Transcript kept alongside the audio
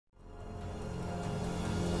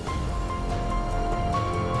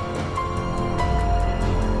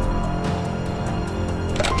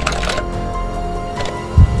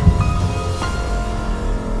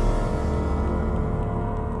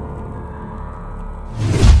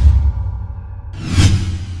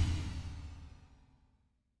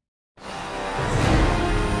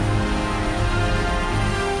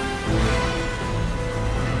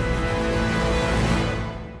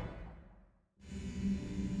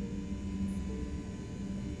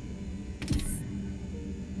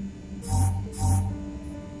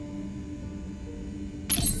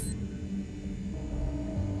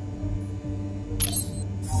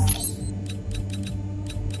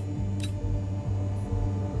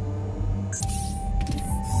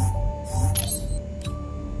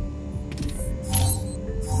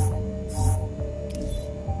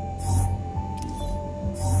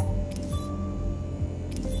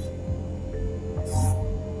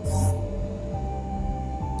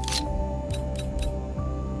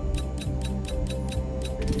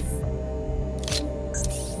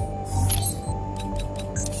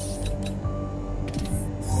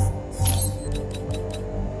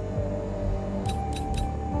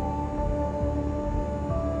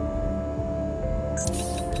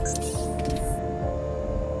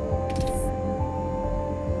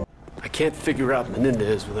can't figure out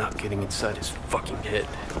Menendez without getting inside his fucking head.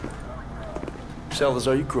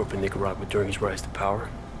 Salazar, you grew up in Nicaragua during his rise to power.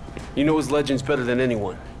 You know his legends better than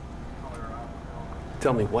anyone.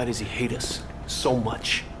 Tell me, why does he hate us so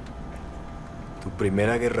much? Tu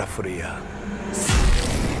primera guerra fría.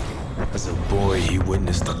 As a boy, he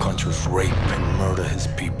witnessed the country's rape and murder his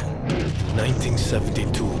people. In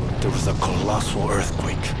 1972, there was a colossal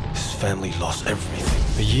earthquake. His family lost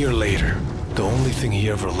everything. A year later, the only thing he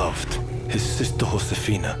ever loved, his sister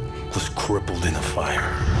Josefina, was crippled in a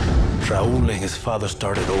fire. Raul and his father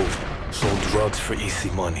started over, sold drugs for easy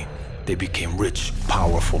money. They became rich,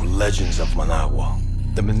 powerful legends of Managua.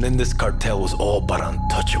 The Menendez cartel was all but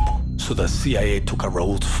untouchable, so the CIA took out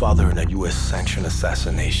Raul's father in a US-sanctioned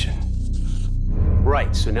assassination.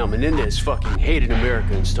 Right, so now Menendez fucking hated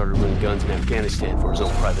America and started running guns in Afghanistan for his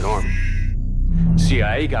own private army.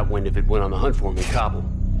 CIA got wind of it, went on the hunt for him in Kabul.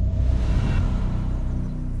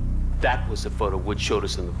 That was the photo Wood showed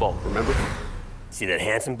us in the vault, remember? See that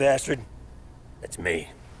handsome bastard? That's me.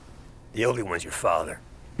 The ugly one's your father.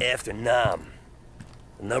 After Nam.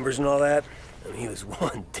 The numbers and all that? I mean, he was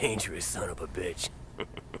one dangerous son of a bitch.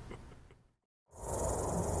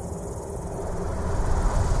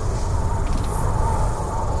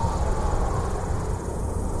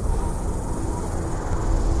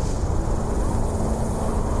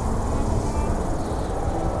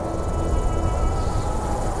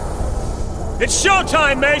 It's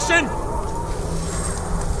showtime, Mason!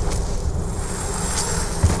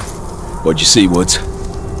 What'd you see, Woods?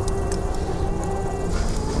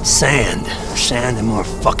 Sand. Sand and more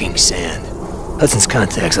fucking sand. Hudson's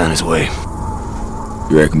contact's on his way.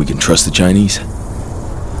 You reckon we can trust the Chinese?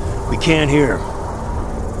 We can't here.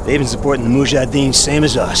 They've been supporting the Mujahideen same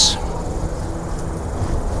as us.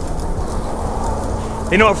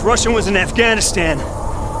 They know if Russia was in Afghanistan,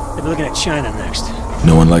 they'd be looking at China next.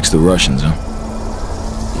 No one likes the Russians, huh?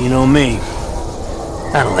 You know me.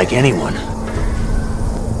 I don't like anyone.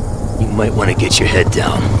 You might want to get your head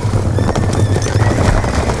down.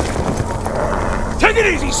 Take it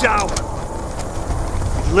easy, Sal!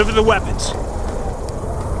 Deliver the weapons.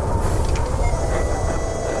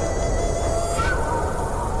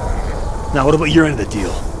 Now, what about your end of the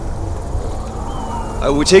deal? I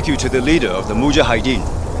will take you to the leader of the Mujahideen.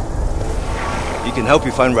 He can help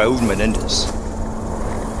you find Raul Menendez.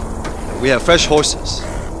 We have fresh horses.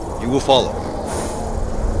 You will follow.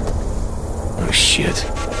 Oh, shit.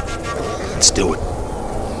 Let's do it.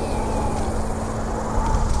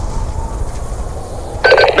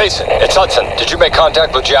 Mason, it's Hudson. Did you make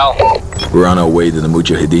contact with Zhao? We're on our way to the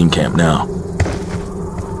Mujahideen camp now.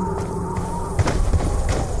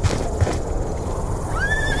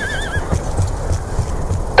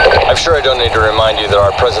 I'm sure I don't need to remind you that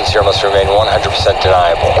our presence here must remain 100%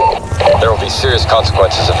 deniable. There will be serious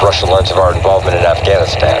consequences if Russia learns of our involvement in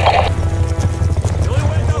Afghanistan.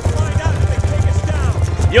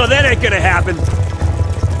 Yo, that ain't gonna happen.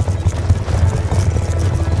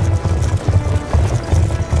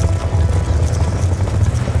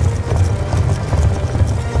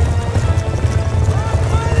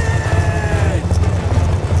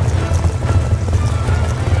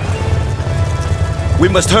 We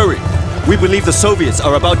must hurry. We believe the Soviets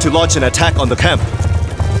are about to launch an attack on the camp.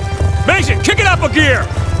 Mason, kick it up a gear!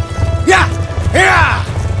 Yeah! Yeah!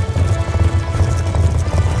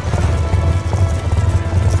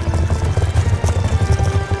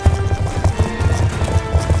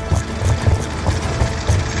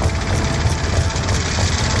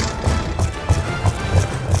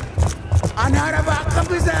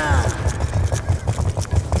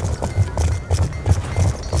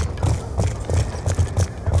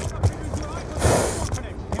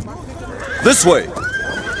 This way!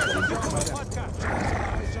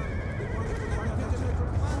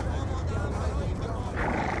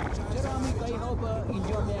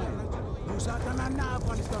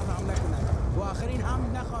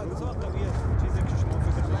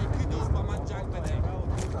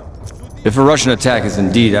 If a Russian attack is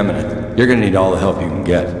indeed imminent, you're gonna need all the help you can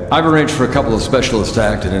get. I've arranged for a couple of specialists to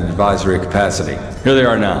act in an advisory capacity. Here they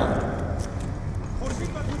are now.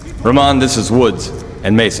 Rahman, this is Woods,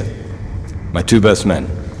 and Mason. My two best men.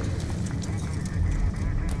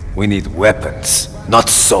 We need weapons, not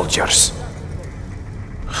soldiers.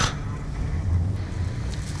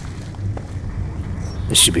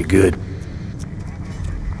 This should be good.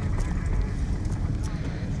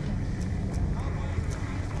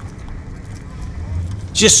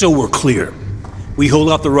 Just so we're clear, we hold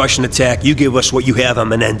off the Russian attack, you give us what you have on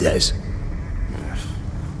Menendez.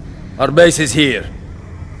 Our base is here.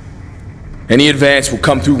 Any advance will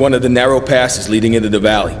come through one of the narrow passes leading into the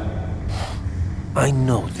valley. I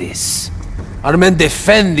know this. Our men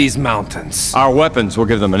defend these mountains. Our weapons will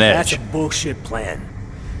give them an edge. That's a bullshit plan.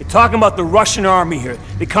 You're talking about the Russian army here.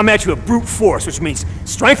 They come at you with brute force, which means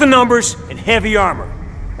strength in numbers and heavy armor.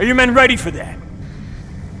 Are your men ready for that?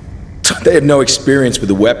 They have no experience with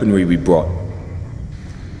the weaponry we brought.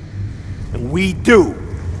 And we do.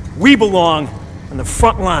 We belong on the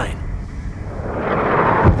front line.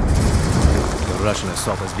 The Russian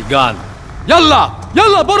assault has begun. Yalla!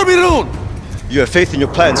 Yalla, Boromirun! You have faith in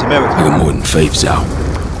your plans, America. I got more than faith, Zhao.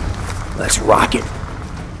 Let's rock it.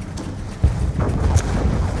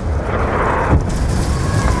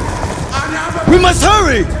 We must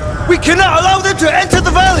hurry! We cannot allow them to enter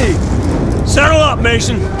the valley! Settle up,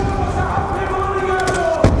 Mason.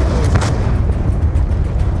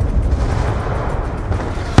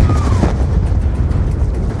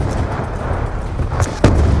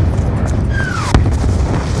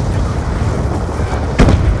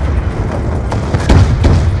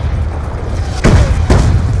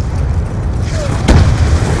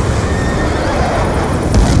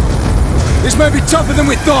 This may be tougher than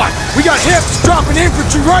we thought. We got hips dropping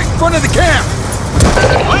infantry right in front of the camp.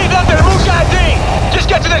 Leave them to the Mujahideen! Just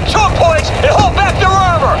get to the choke points and hold back their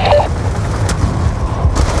armor!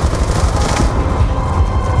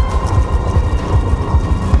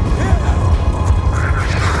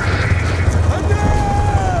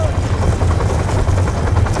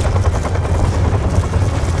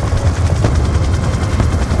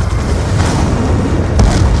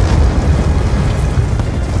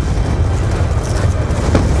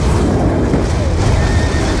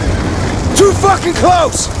 Fucking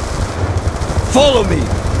close! Follow me!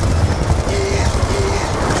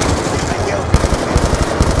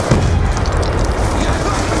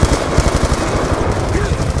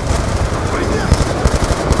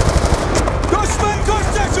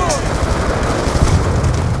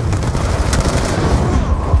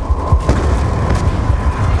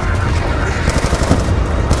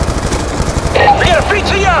 We got a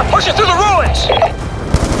BTR pushing through the ruins!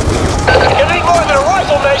 Gonna need more than a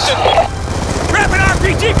rifle, Mason! Grab an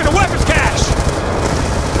RPG for the weapons cache!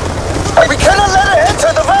 We cannot let it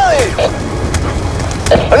enter the valley!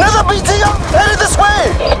 Another BTR headed this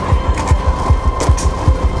way!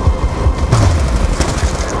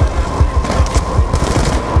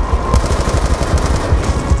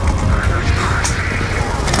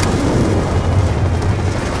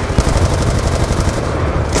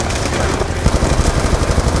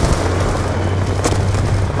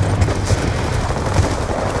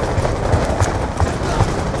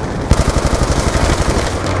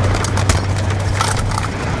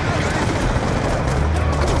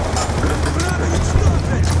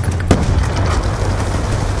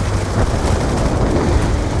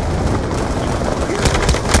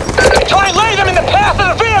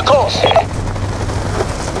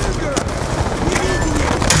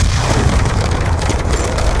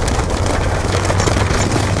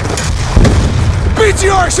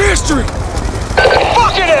 BTR's history!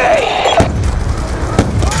 Fucking A!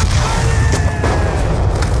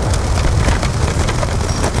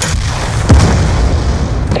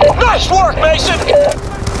 Nice work, Mason!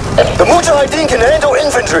 The Mujahideen can handle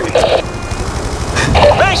infantry!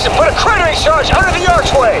 Mason, put a cratering charge under the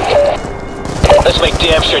archway! Let's make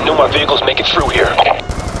damn sure no more vehicles make it through here.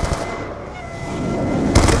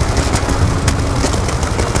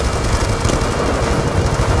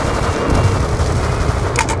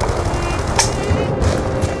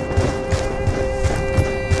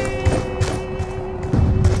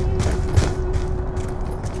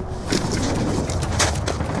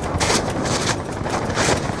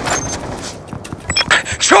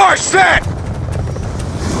 Charge set!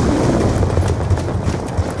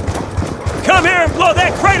 Come here and blow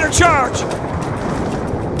that crater charge!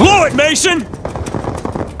 Blow it, Mason!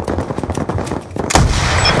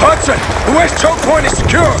 Hudson, the west choke point is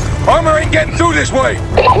secure. Armor ain't getting through this way.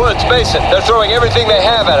 Woods, Mason, they're throwing everything they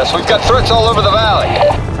have at us. We've got threats all over the valley.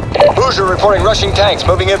 Hoosier reporting rushing tanks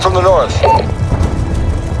moving in from the north.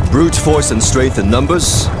 Brute force and strength in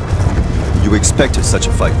numbers? You expected such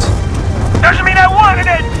a fight. Doesn't mean I wanted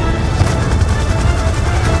it!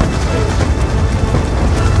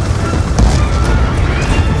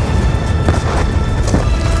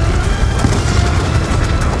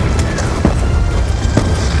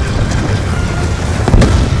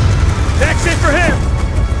 That's it for him!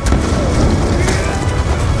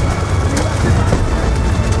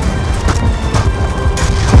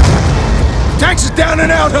 Tanks is down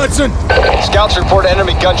and out, Hudson! Scouts report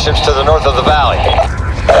enemy gunships to the north of the valley.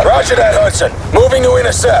 Roger that, Hudson. Moving to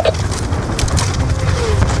intercept.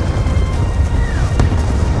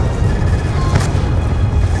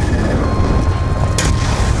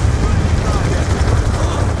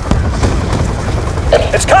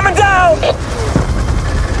 Coming down!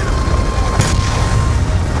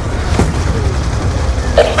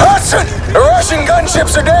 Hudson! The Russian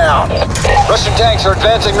gunships are down! Russian tanks are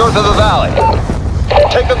advancing north of the valley.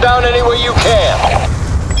 Take them down any way you can.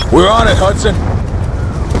 We're on it, Hudson.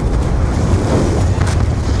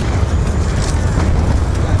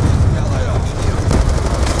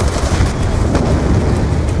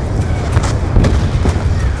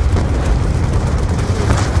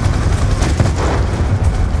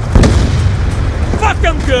 Fuck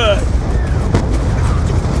them good!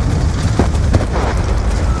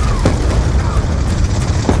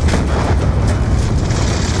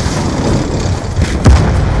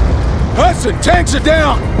 Hudson, tanks are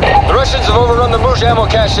down! The Russians have overrun the Muj ammo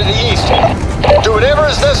cache to the east. Do whatever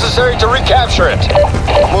is necessary to recapture it.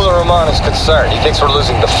 Mullah Rahman is concerned. He thinks we're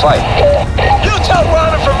losing the fight. You tell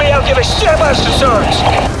Rahman from me I don't give a shit about his concerns.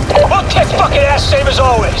 We'll kick fucking ass same as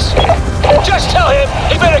always. Just tell him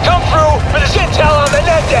he better come through with his intel on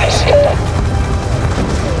Menendez.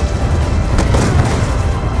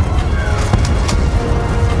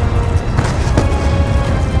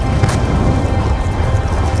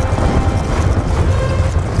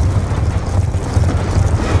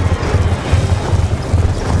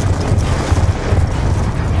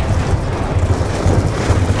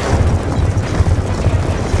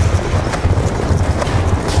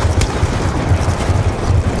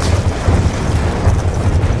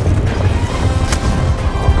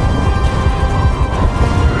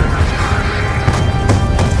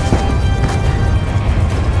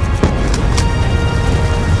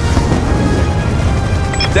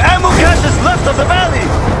 The ammo cache is left of the valley!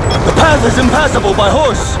 The path is impassable by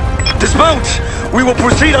horse! Dismount! We will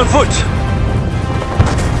proceed on foot!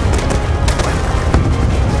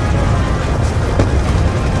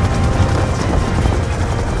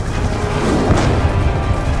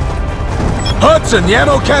 Hudson, the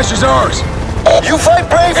ammo cache is ours! You fight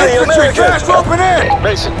bravely, Infantry, American! fast, open in!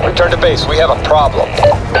 Mason, return to base. We have a problem.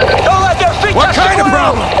 Don't let their feet What touch the kind of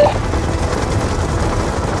ground! problem?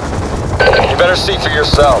 You better see for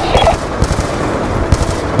yourself.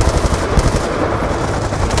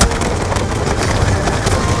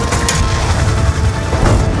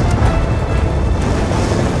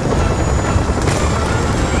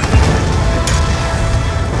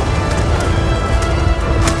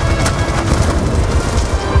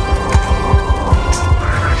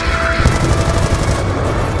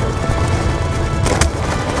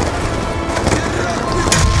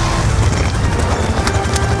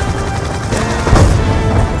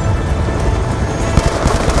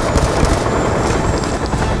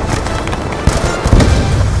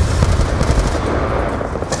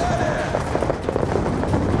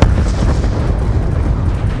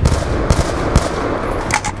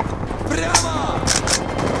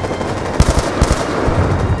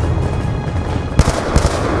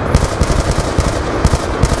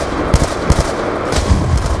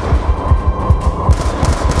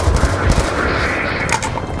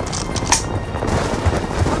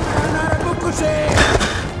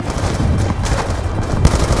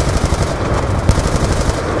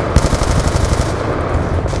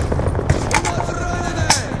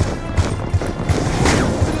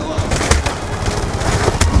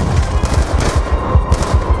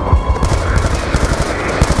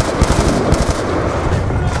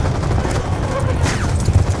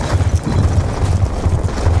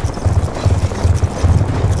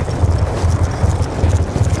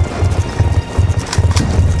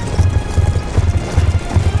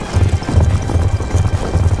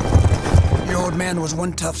 Was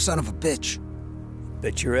one tough son of a bitch.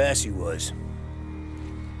 Bet your ass he was.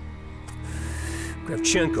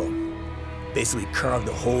 Kravchenko basically carved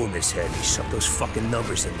a hole in his head and he shoved those fucking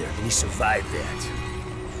numbers in there, and he survived that.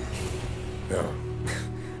 No,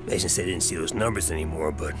 Mason said he didn't see those numbers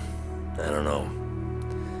anymore, but I don't know.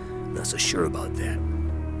 Not so sure about that.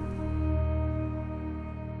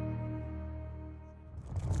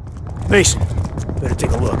 Mason, better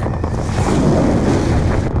take a look.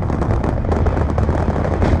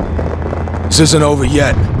 This isn't over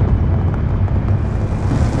yet.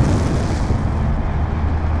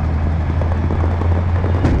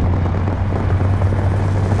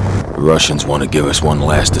 The Russians want to give us one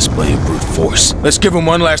last display of brute force. Let's give them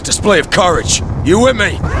one last display of courage. You with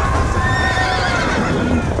me?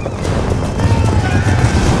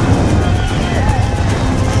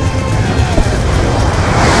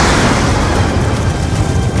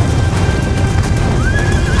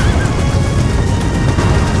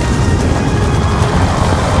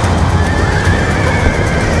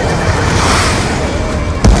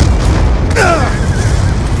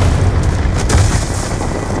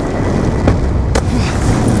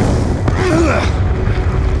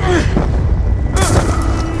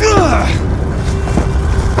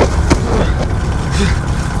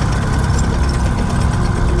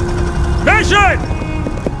 Nation!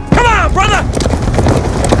 Come on, brother!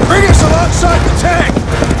 Bring us alongside the tank!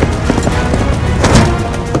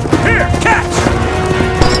 Here, catch!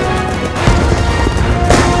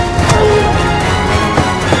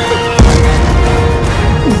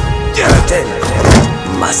 Captain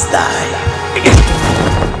must die.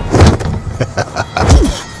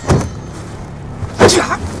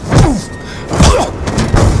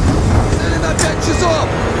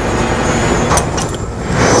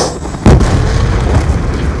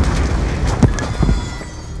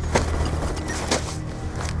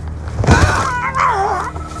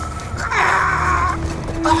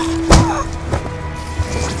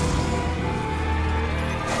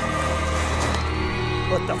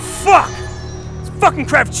 What the fuck? It's fucking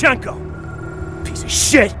Kravchenko. Piece of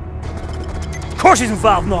shit. Of course he's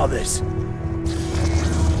involved in all this.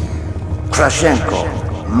 Kravchenko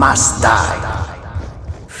must die.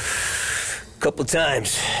 Couple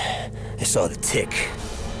times, I saw the tick.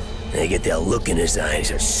 And I get that look in his eyes,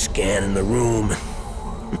 he's scanning the room.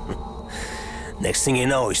 Next thing you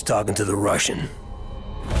know, he's talking to the Russian.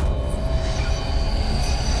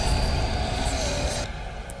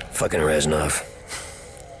 Fucking Reznov.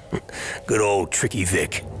 Good old Tricky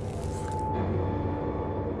Vic.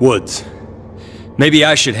 Woods. Maybe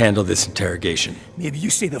I should handle this interrogation. Maybe you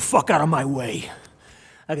stay the fuck out of my way.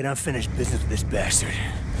 I got unfinished business with this bastard.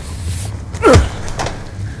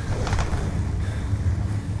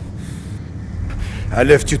 I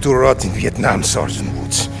left you to rot in Vietnam, Sergeant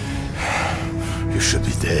Woods. You should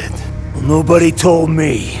be dead. Well, nobody told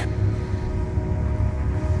me.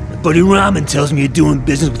 My buddy Ramen tells me you're doing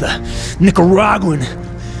business with a Nicaraguan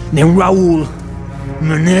named Raul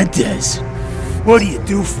Menendez. What do you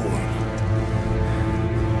do for him?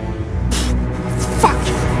 Fuck!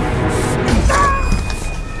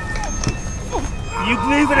 You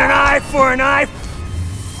believe in an eye for an eye?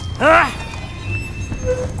 Huh?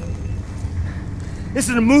 This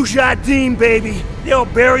is a Mujahideen, baby. They'll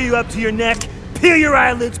bury you up to your neck, peel your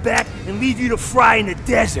eyelids back, and leave you to fry in the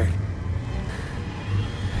desert.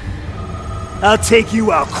 I'll take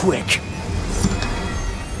you out quick.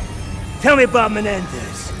 Tell me about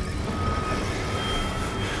Menendez.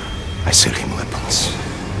 I sell him weapons.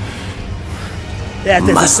 That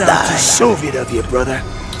doesn't sound too Soviet of you, brother.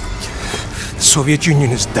 The Soviet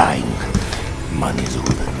Union is dying. Money is all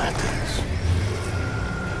that matters.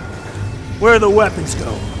 Where do the weapons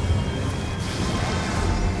go?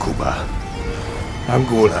 Cuba,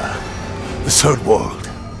 Angola, the Third World.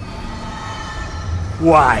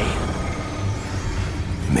 Why?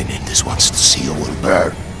 Menendez wants to see the world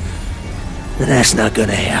burn. That's not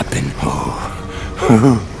gonna happen. Oh,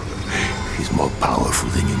 he's more powerful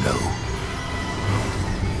than you know.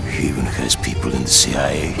 He even has people in the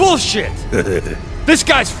CIA. Bullshit! This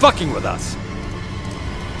guy's fucking with us.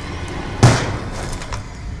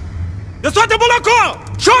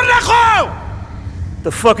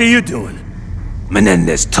 The fuck are you doing?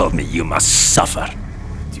 Menendez told me you must suffer.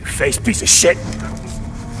 You face piece of shit.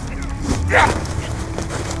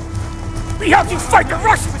 We helped you fight the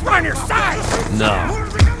Russians. We're on your side.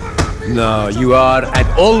 No. No, you are and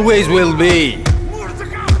always will be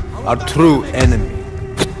our true enemy.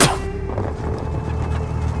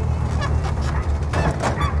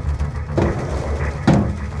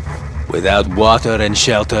 Without water and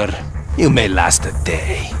shelter, you may last a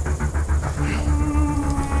day.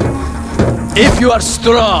 If you are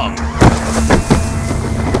strong,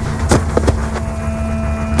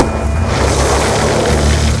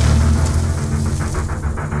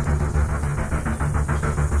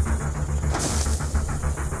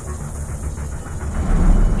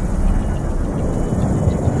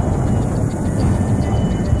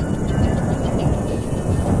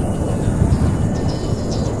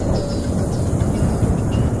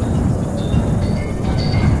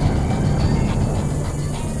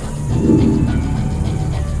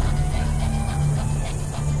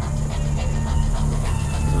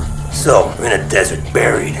 So, we're in a desert,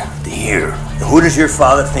 buried, to here. And who does your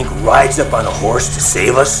father think rides up on a horse to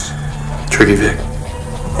save us? Tricky Vic.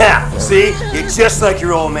 Yeah, see? You're just like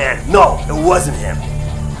your old man. No, it wasn't him.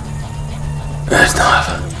 That's not.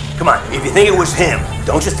 Come on, if you think it was him,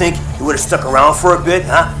 don't you think he would have stuck around for a bit,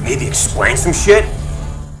 huh? Maybe explain some shit?